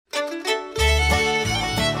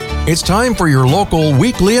It's time for your local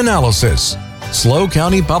weekly analysis. SLO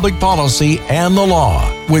County Public Policy and the Law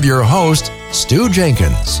with your host, Stu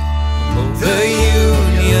Jenkins. The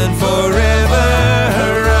Union forever,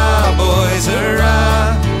 hurrah, boys,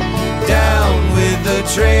 hurrah. Down with the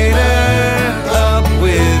traitor, up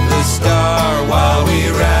with the star. While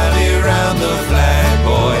we rally round the flag,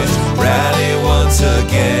 boys, rally once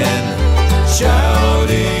again,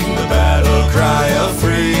 shouting the battle cry of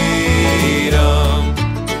freedom.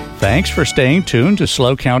 Thanks for staying tuned to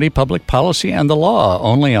SLO County Public Policy and the Law,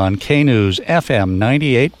 only on K-News FM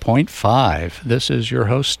 98.5. This is your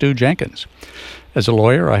host, Stu Jenkins. As a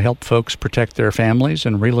lawyer, I help folks protect their families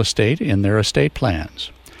and real estate in their estate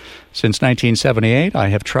plans. Since 1978, I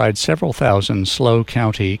have tried several thousand SLO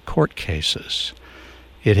County court cases.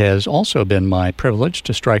 It has also been my privilege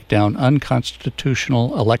to strike down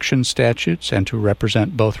unconstitutional election statutes and to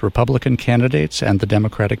represent both Republican candidates and the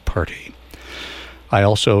Democratic Party. I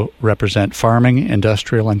also represent farming,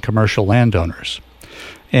 industrial, and commercial landowners.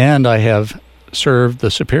 And I have served the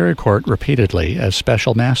Superior Court repeatedly as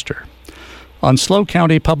special master. On SLO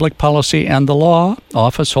County Public Policy and the Law,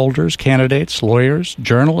 office holders, candidates, lawyers,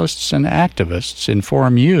 journalists, and activists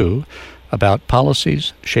inform you about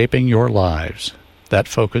policies shaping your lives. That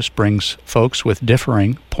focus brings folks with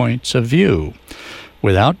differing points of view,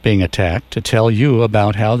 without being attacked, to tell you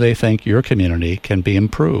about how they think your community can be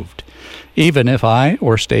improved, even if I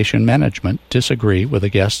or station management disagree with a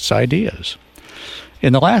guest's ideas.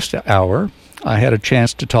 In the last hour, I had a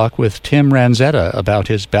chance to talk with Tim Ranzetta about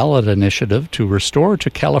his ballot initiative to restore to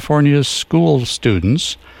California's school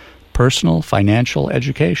students personal financial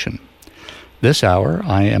education. This hour,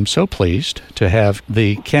 I am so pleased to have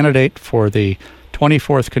the candidate for the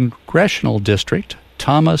 24th Congressional District,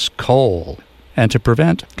 Thomas Cole. And to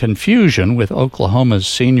prevent confusion with Oklahoma's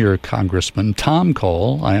senior Congressman Tom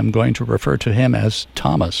Cole, I am going to refer to him as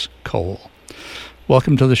Thomas Cole.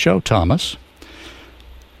 Welcome to the show, Thomas.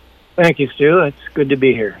 Thank you, Stu. It's good to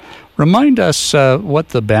be here. Remind us what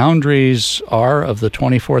the boundaries are of the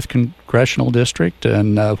 24th Congressional District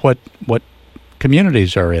and what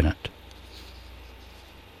communities are in it.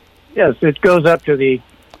 Yes, it goes up to the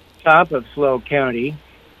top of SLO County,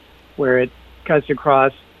 where it cuts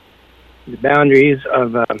across the boundaries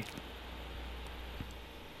of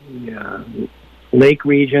lake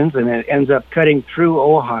regions, and it ends up cutting through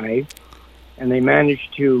Ojai, and they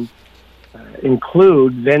managed to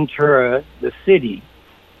include Ventura, the city,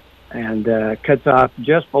 and cuts off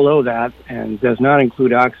just below that and does not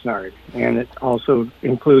include Oxnard. And it also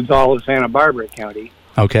includes all of Santa Barbara County.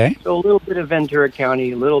 Okay. So a little bit of Ventura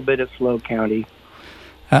County, a little bit of SLO County.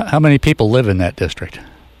 How many people live in that district?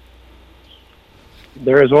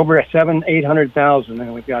 There is over 800,000,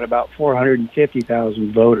 and we've got about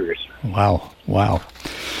 450,000 voters. Wow.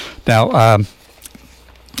 Now,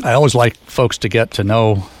 I always like folks to get to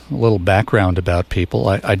know a little background about people.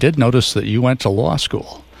 I did notice that you went to law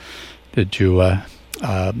school. Did you?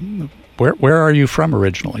 Where are you from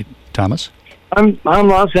originally, Thomas? I'm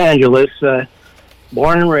Los Angeles,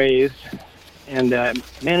 born and raised, and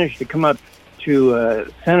managed to come up to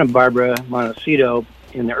Santa Barbara, Montecito,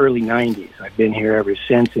 in the early 90s. I've been here ever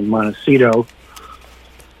since in Montecito,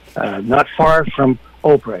 not far from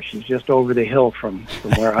Oprah. She's just over the hill from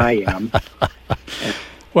where I am.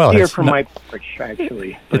 Well, here from my porch,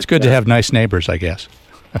 actually. It's good to have nice neighbors, I guess.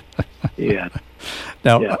 Yeah.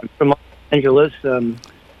 Now, from Los Angeles,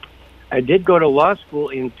 I did go to law school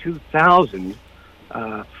in 2000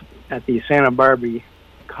 at the Santa Barbara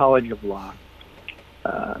College of Law.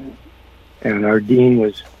 And our dean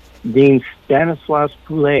was Dean Stanislaus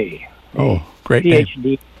Poulet. Oh, great PhD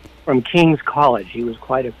name. From King's College. He was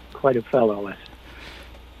quite a fellow.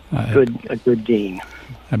 A good dean.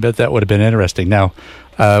 I bet that would have been interesting. Now,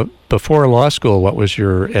 before law school, what was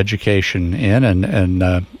your education in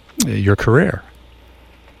and your career?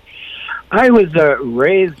 I was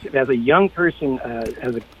raised as a young person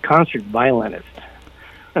as a concert violinist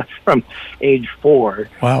from age 4.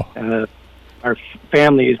 Wow. Our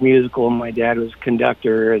family is musical. My dad was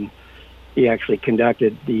conductor, and he actually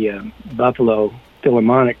conducted the Buffalo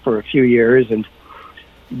Philharmonic for a few years.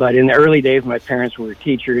 But in the early days, my parents were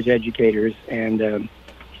teachers, educators, and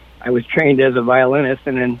I was trained as a violinist.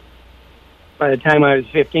 And then by the time I was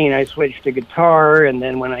 15, I switched to guitar. And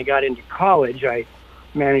then when I got into college, I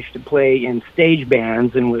managed to play in stage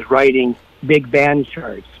bands and was writing big band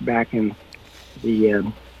charts back in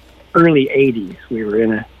the early 80s. We were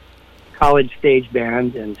in a college stage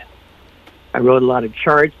band, and I wrote a lot of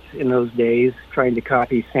charts in those days, trying to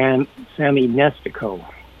copy Sammy Nestico.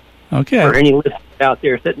 Okay. For any listeners out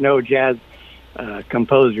there that know jazz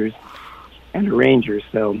composers and arrangers.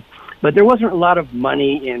 So but there wasn't a lot of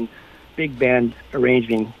money in big band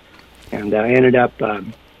arranging, and I ended up,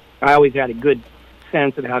 I always had a good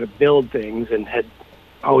sense of how to build things and had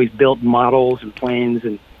always built models and planes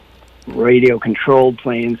and radio-controlled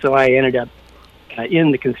planes, so I ended up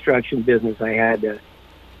in the construction business. I had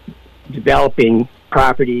developing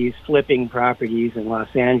properties, flipping properties in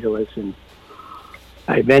Los Angeles, and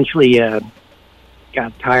I eventually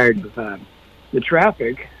got tired of the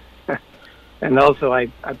traffic, and also I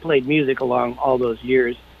played music along all those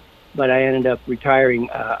years, but I ended up retiring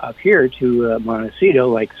up here to Montecito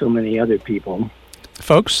like so many other people.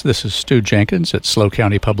 Folks, this is Stu Jenkins at SLO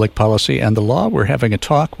County Public Policy and the Law. We're having a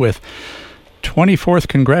talk with 24th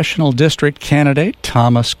Congressional District candidate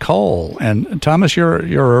Thomas Cole. And Thomas, you're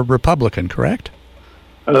a Republican, correct?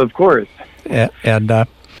 Of course. And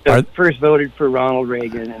first voted for Ronald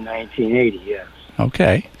Reagan in 1980, yes.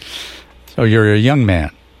 Okay. So you're a young man.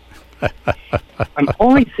 I'm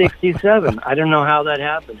only 67. I don't know how that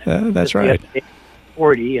happened. That's right.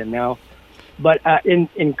 40 and now. But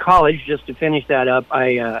in college, just to finish that up,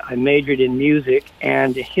 I majored in music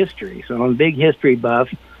and history. So I'm a big history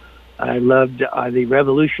buff. I loved the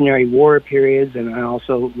Revolutionary War periods, and I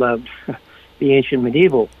also loved the ancient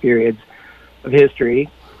medieval periods of history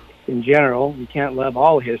in general. You can't love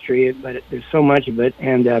all history, but there's so much of it.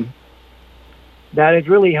 And that has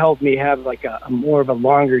really helped me have like a more of a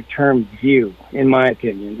longer-term view, in my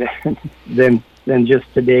opinion, than just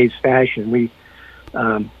today's fashion. We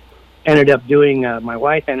ended up doing, my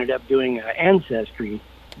wife ended up doing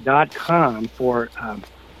Ancestry.com for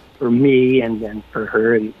me and then for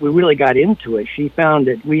her, and we really got into it. She found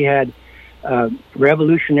that we had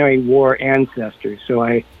Revolutionary War ancestors, so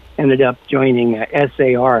I ended up joining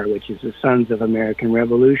SAR, which is the Sons of American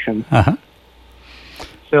Revolution. Uh-huh.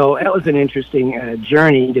 So that was an interesting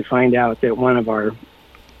journey to find out that one of our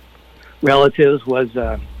relatives was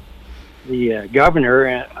the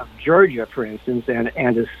governor of Georgia, for instance,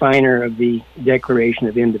 and a signer of the Declaration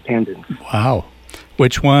of Independence. Wow.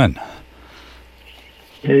 Which one?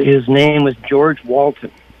 His name was George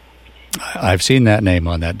Walton. I've seen that name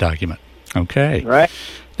on that document. Okay. Right.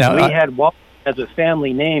 Now, we had Walton as a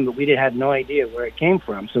family name, but we had no idea where it came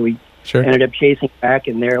from, so we sure. ended up chasing back,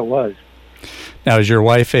 and there it was. Now, is your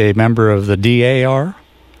wife a member of the DAR?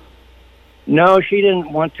 No, she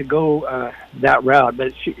didn't want to go that route,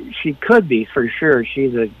 but she could be for sure.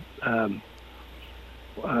 She's a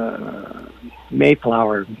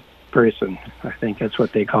Mayflower person. I think that's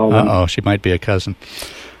what they call them. Uh-oh, she might be a cousin.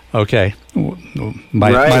 Okay.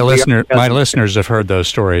 My listeners have heard those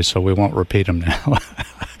stories, so we won't repeat them now.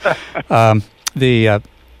 I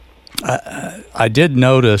did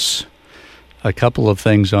notice a couple of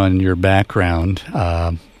things on your background,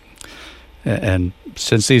 and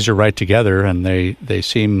since these are right together and they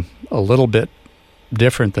seem a little bit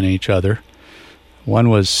different than each other, one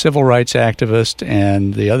was civil rights activist,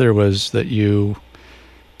 and the other was that you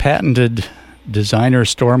patented designer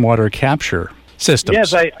stormwater capture systems.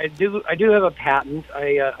 Yes, I do have a patent.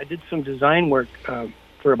 I did some design work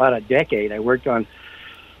for about a decade. I worked on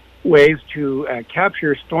ways to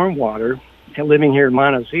capture stormwater. And living here in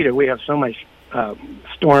Montecito, we have so much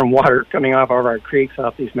storm water coming off of our creeks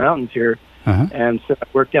off these mountains here. Uh-huh. And so I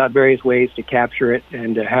worked out various ways to capture it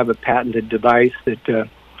and to have a patented device that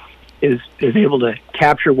is able to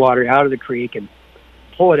capture water out of the creek and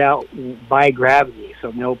pull it out by gravity,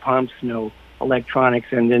 so no pumps, no electronics,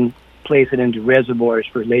 and then place it into reservoirs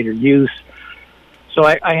for later use. So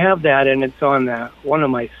I have that, and it's on one of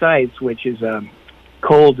my sites, which is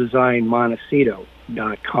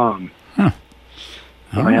coledesignmontecito.com. Huh.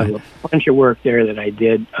 So I have a bunch of work there that I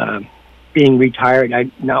did. Being retired, I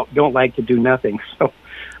now don't like to do nothing, so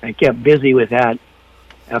I kept busy with that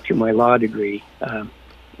after my law degree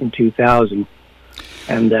in 2000.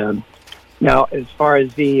 And now, as far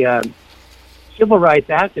as the civil rights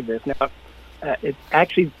activist, now it's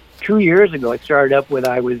actually 2 years ago. It started up with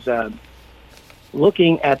I was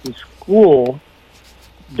looking at the school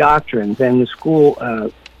doctrines and the school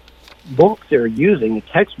books they're using, the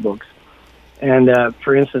textbooks. And,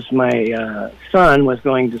 for instance, my son was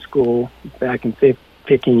going to school back in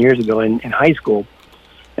 15 years ago in high school.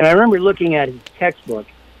 And I remember looking at his textbook,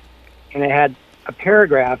 and it had a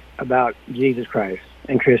paragraph about Jesus Christ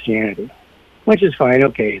and Christianity, which is fine.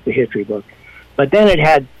 Okay, it's a history book. But then it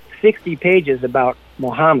had 60 pages about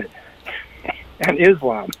Muhammad and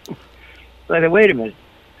Islam. So I said, wait a minute,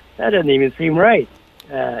 that doesn't even seem right.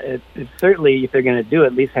 It's certainly, if they're going to do it,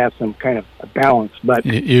 at least have some kind of a balance. But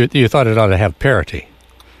you thought it ought to have parity.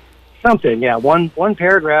 Something, yeah. One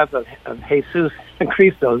paragraph of Jesus and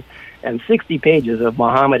Christos and 60 pages of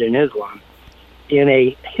Muhammad and Islam in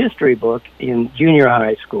a history book in junior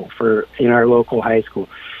high school in our local high school.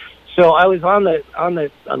 So I was on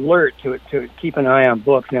the alert to keep an eye on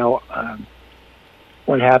books. Now,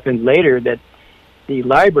 what happened later that the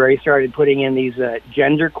library started putting in these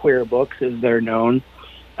genderqueer books, as they're known.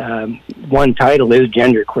 One title is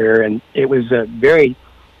genderqueer, and it was a very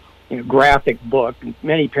graphic book.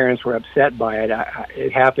 Many parents were upset by it.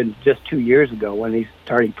 It happened just 2 years ago when they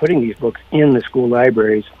started putting these books in the school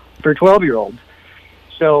libraries for 12-year-olds.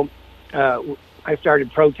 So I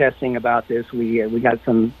started protesting about this. We got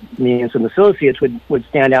me and some associates would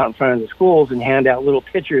stand out in front of the schools and hand out little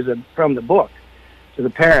pictures from the book to the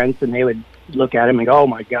parents, and they would look at them and go, "Oh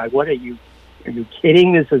my God, what are you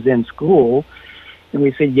kidding? This is in school." And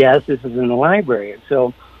we said, "Yes, this is in the library." And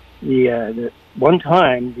so the one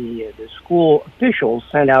time the school officials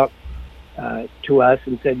sent out to us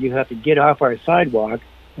and said, "You have to get off our sidewalk,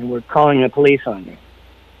 and we're calling the police on you."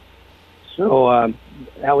 So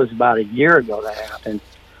that was about a year ago that happened.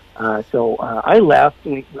 So I left,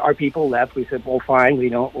 and our people left. We said, "Well, fine, we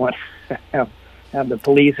don't want to have the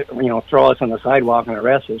police, throw us on the sidewalk and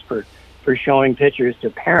arrest us for showing pictures to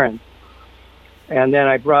parents." And then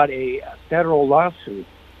I brought a federal lawsuit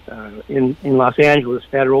in Los Angeles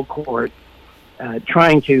federal court,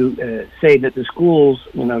 trying to say that the schools,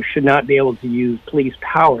 should not be able to use police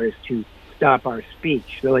powers to stop our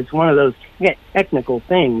speech. So it's one of those technical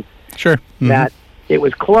things. Sure. Mm-hmm. That it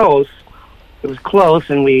was close. It was close,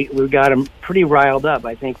 and we got them pretty riled up.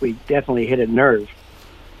 I think we definitely hit a nerve.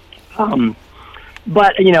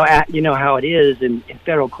 But you know how it is in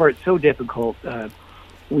federal court. So difficult.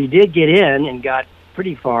 We did get in and got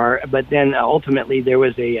pretty far, but then ultimately there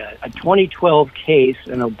was a 2012 case,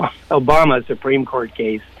 an Obama Supreme Court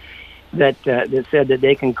case, that said that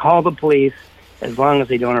they can call the police as long as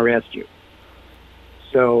they don't arrest you.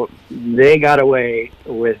 So they got away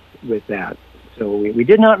with that. So we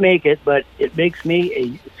did not make it, but it makes me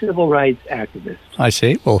a civil rights activist. I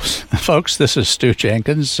see. Well, folks, this is Stu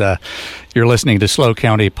Jenkins. You're listening to SLO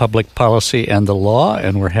County Public Policy and the Law,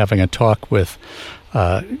 and we're having a talk with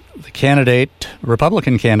the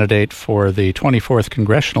Republican candidate for the 24th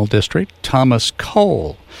Congressional District, Thomas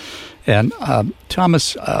Cole. And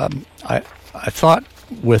Thomas, I thought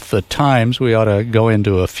with the times we ought to go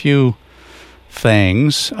into a few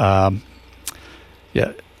things.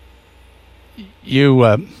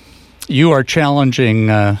 You are challenging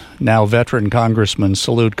now veteran Congressman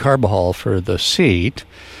Salud Carbajal for the seat.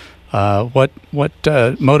 What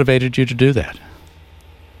motivated you to do that?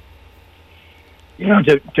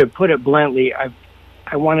 To put it bluntly,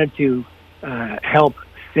 I wanted to help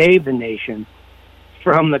save the nation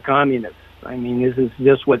from the communists. I mean, this is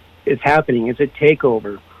just what is happening. It's a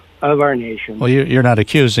takeover of our nation. Well, you're not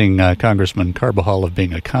accusing Congressman Carbajal of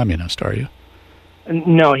being a communist, are you?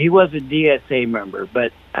 No, he was a DSA member,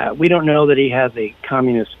 but we don't know that he has a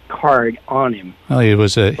communist card on him. Well, he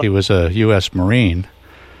was a U.S. Marine.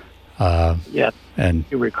 Yes, and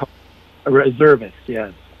you recall, a reservist.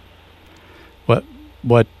 Yes.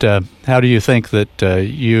 How do you think that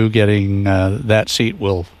you getting that seat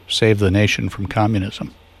will save the nation from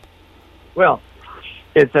communism? Well,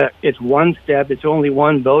 it's one step. It's only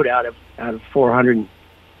one vote out of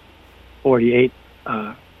 448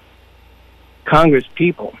 Congress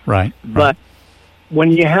people. Right. But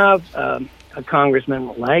when you have a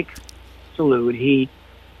congressman like Salud, he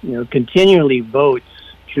continually votes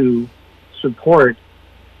to support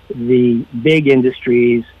the big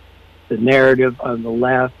industries, the narrative of the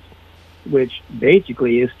left, which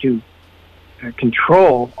basically is to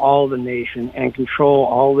control all the nation and control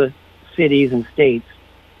all the cities and states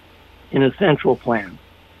in a central plan.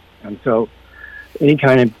 And so any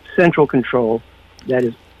kind of central control that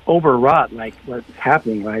is overwrought, like what's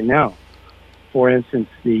happening right now. For instance,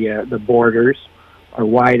 the borders are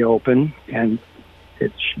wide open, and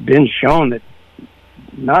it's been shown that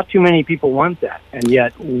not too many people want that, and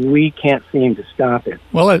yet we can't seem to stop it.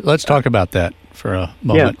 Well, let's talk about that for a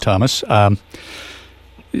moment, yeah. Thomas.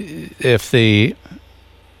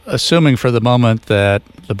 Assuming for the moment that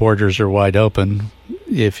the borders are wide open,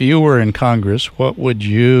 if you were in Congress, what would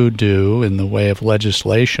you do in the way of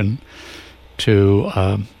legislation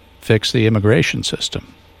to fix the immigration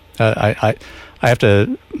system? I have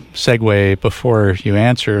to segue before you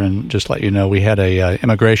answer and just let you know we had a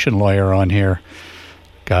immigration lawyer on here.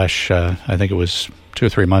 Gosh, I think it was 2 or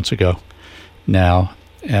 3 months ago now,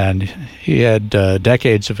 and he had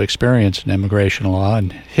decades of experience in immigration law,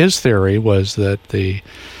 and his theory was that the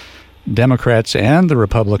Democrats and the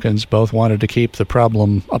Republicans both wanted to keep the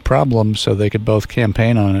problem a problem so they could both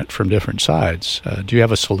campaign on it from different sides. Do you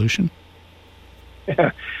have a solution?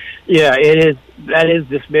 Yeah, it is. That is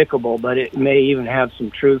despicable, but it may even have some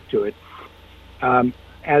truth to it.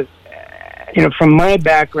 As you know, from my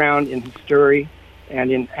background in history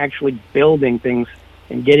and in actually building things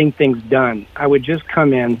and getting things done, I would just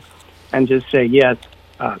come in and just say, yes,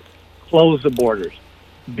 close the borders,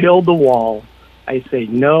 build the wall. I say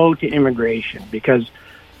no to immigration, because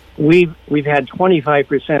we've had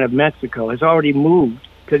 25% of Mexico has already moved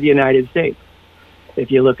to the United States.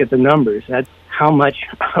 If you look at the numbers, that's how much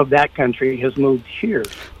of that country has moved here.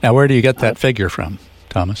 Now, where do you get that figure from,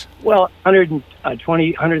 Thomas? Well,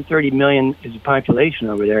 130 million is the population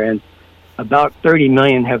over there, and about 30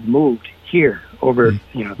 million have moved here over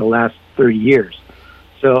the last 30 years.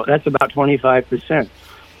 So that's about 25%.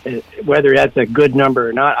 Whether that's a good number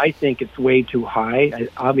or not, I think it's way too high.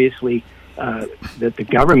 Obviously, that the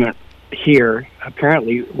government here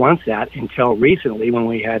apparently wants that, until recently when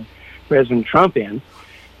we had President Trump in,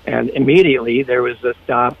 and immediately there was a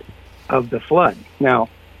stop of the flood. Now,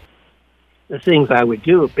 the things I would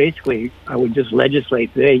do, basically, I would just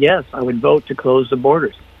legislate today. Yes, I would vote to close the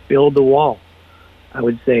borders, build the wall. I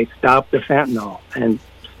would say stop the fentanyl and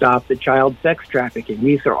stop the child sex trafficking.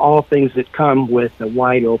 These are all things that come with the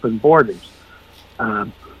wide open borders.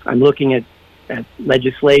 I'm looking at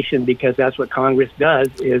legislation, because that's what Congress does,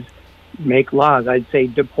 is make laws. I'd say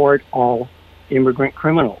deport all immigrant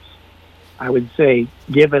criminals. I would say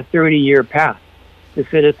give a 30-year path to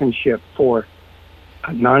citizenship for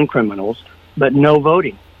non-criminals, but no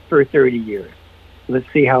voting for 30 years.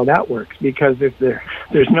 Let's see how that works, because if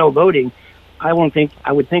there's no voting, I would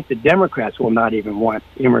think the Democrats will not even want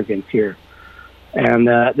immigrants here. And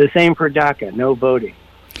the same for DACA, no voting.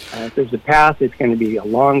 If there's a path, it's going to be a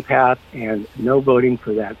long path, and no voting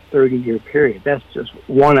for that 30-year period. That's just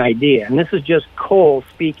one idea. And this is just Cole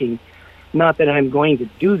speaking. Not that I'm going to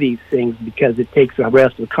do these things because it takes the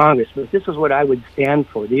rest of Congress, but this is what I would stand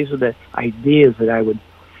for. These are the ideas that I would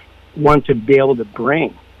want to be able to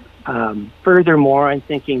bring. Furthermore, I'm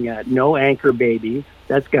thinking no anchor babies.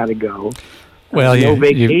 That's got to go. Well, no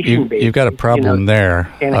vacation babies. You've got a problem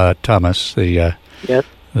there, Thomas. Yes.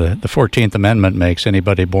 The 14th Amendment makes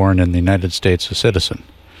anybody born in the United States a citizen.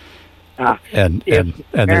 And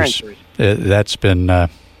that's been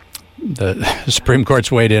the Supreme Court's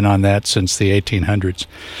weighed in on that since the 1800s.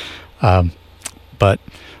 But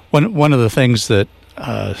one of the things that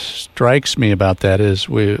strikes me about that is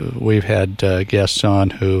we've had guests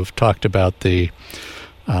on who've talked about the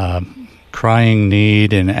crying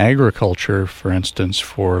need in agriculture, for instance,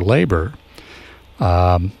 for labor.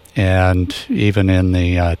 And even in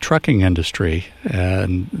the trucking industry,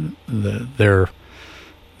 and their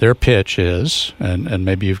pitch is, and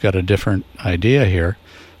maybe you've got a different idea here,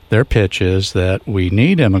 their pitch is that we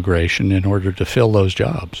need immigration in order to fill those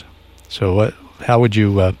jobs. So how would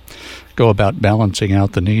you go about balancing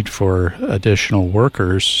out the need for additional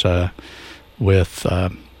workers with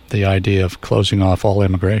the idea of closing off all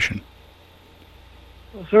immigration?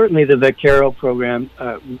 Well, certainly the Vaquero program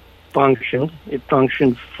functioned. It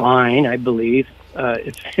functioned fine, I believe,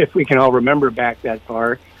 if we can all remember back that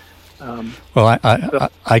far. Well,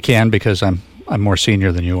 I can, because I'm more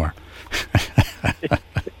senior than you are.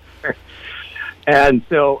 And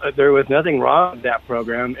so there was nothing wrong with that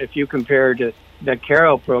program. If you compare the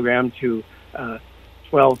Vaquero program to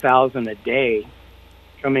 12,000 a day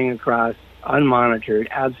coming across unmonitored,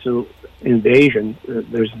 absolute invasion,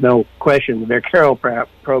 there's no question the Vaquero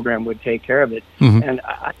program would take care of it. Mm-hmm. And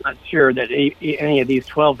I'm not sure that any of these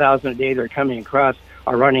 12,000 a day that are coming across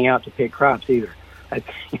are running out to pick crops either.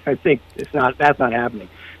 I think that's not happening.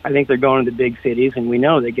 I think they're going to the big cities, and we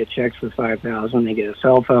know they get checks for $5,000. They get a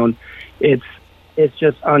cell phone. It's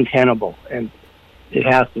just untenable, and it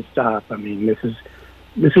has to stop. I mean, this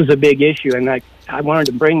is a big issue, and I wanted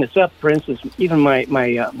to bring this up. For instance, even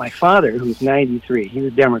my father, who's 93, he's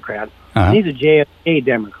a Democrat. Uh-huh. He's a JFK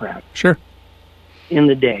Democrat. Sure. In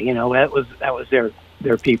the day, that was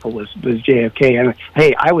their people was JFK, and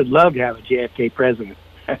hey, I would love to have a JFK president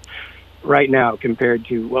right now compared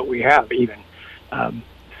to what we have. Even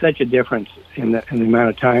such a difference in the amount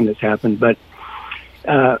of time that's happened, but.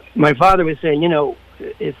 My father was saying,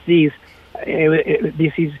 it's these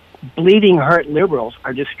bleeding heart liberals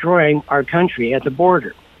are destroying our country at the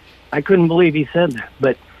border. I couldn't believe he said that,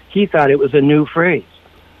 but he thought it was a new phrase.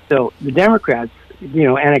 So the Democrats,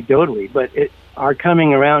 anecdotally, but are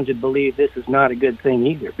coming around to believe this is not a good thing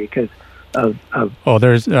either because of. Oh,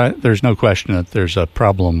 there's no question that there's a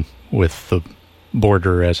problem with the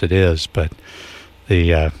border as it is, but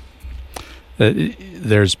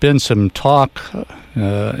there's been some talk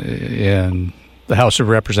in the House of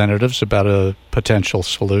Representatives about a potential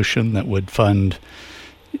solution that would fund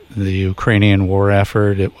the Ukrainian war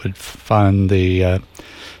effort. It would fund the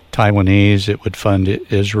Taiwanese. It would fund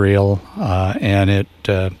Israel, and it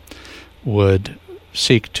would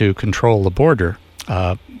seek to control the border.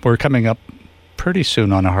 We're coming up pretty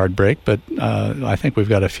soon on a hard break, but I think we've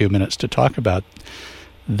got a few minutes to talk about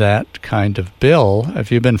that kind of bill.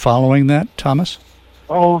 Have you been following that, Thomas?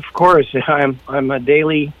 Oh, of course. I'm a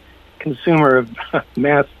daily consumer of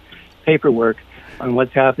mass paperwork on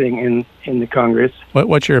what's happening in the Congress.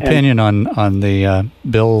 What's your opinion on the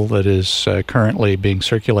bill that is currently being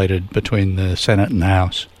circulated between the Senate and the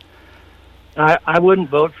House? I wouldn't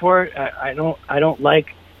vote for it. I don't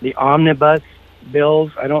like the omnibus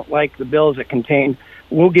bills. I don't like the bills that contain,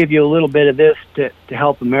 we'll give you a little bit of this to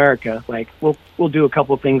help America. Like we'll do a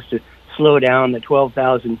couple of things to slow down the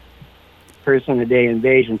 12,000 person a day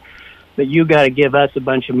invasion, but you got to give us a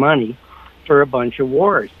bunch of money for a bunch of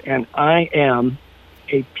wars. And I am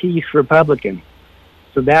a peace Republican.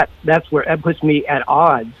 So that's where that puts me at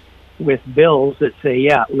odds with bills that say,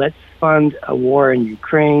 yeah, let's fund a war in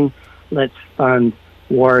Ukraine, let's fund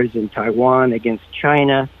wars in Taiwan against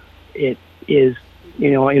China. It is,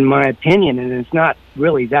 in my opinion, and it's not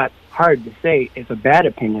really that hard to say, it's a bad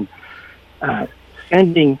opinion,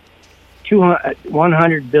 sending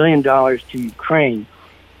 $100 billion to Ukraine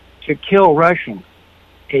to kill Russians,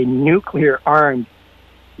 a nuclear-armed,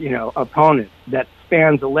 opponent that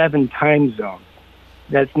spans 11 time zones,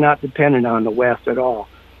 that's not dependent on the West at all,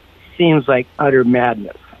 seems like utter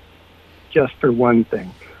madness, just for one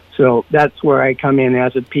thing. So that's where I come in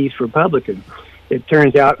as a peace Republican. It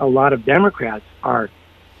turns out a lot of Democrats are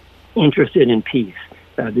interested in peace.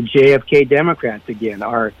 The JFK Democrats, again,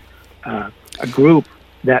 are a group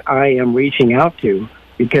that I am reaching out to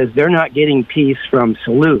because they're not getting peace from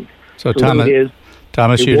Salute. So, Thomas,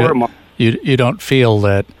 you don't feel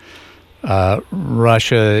that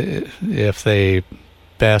Russia, if they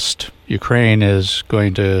best Ukraine, is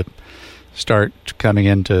going to start coming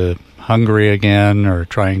into Hungary again or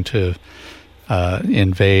trying to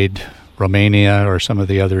invade Romania or some of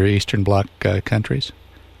the other Eastern Bloc countries?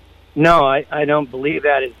 No, I don't believe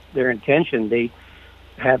that is their intention. They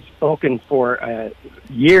have spoken for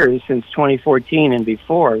years, since 2014 and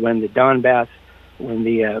before, when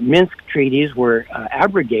the Minsk treaties were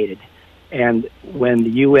abrogated, and when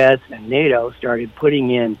the U.S. and NATO started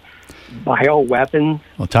putting in bioweapons.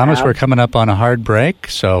 Well, Thomas, we're coming up on a hard break,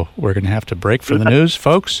 so we're going to have to break for the news.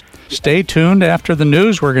 Folks, stay tuned. After the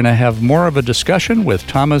news, we're going to have more of a discussion with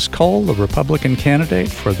Thomas Cole, the Republican candidate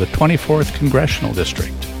for the 24th Congressional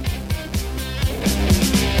District.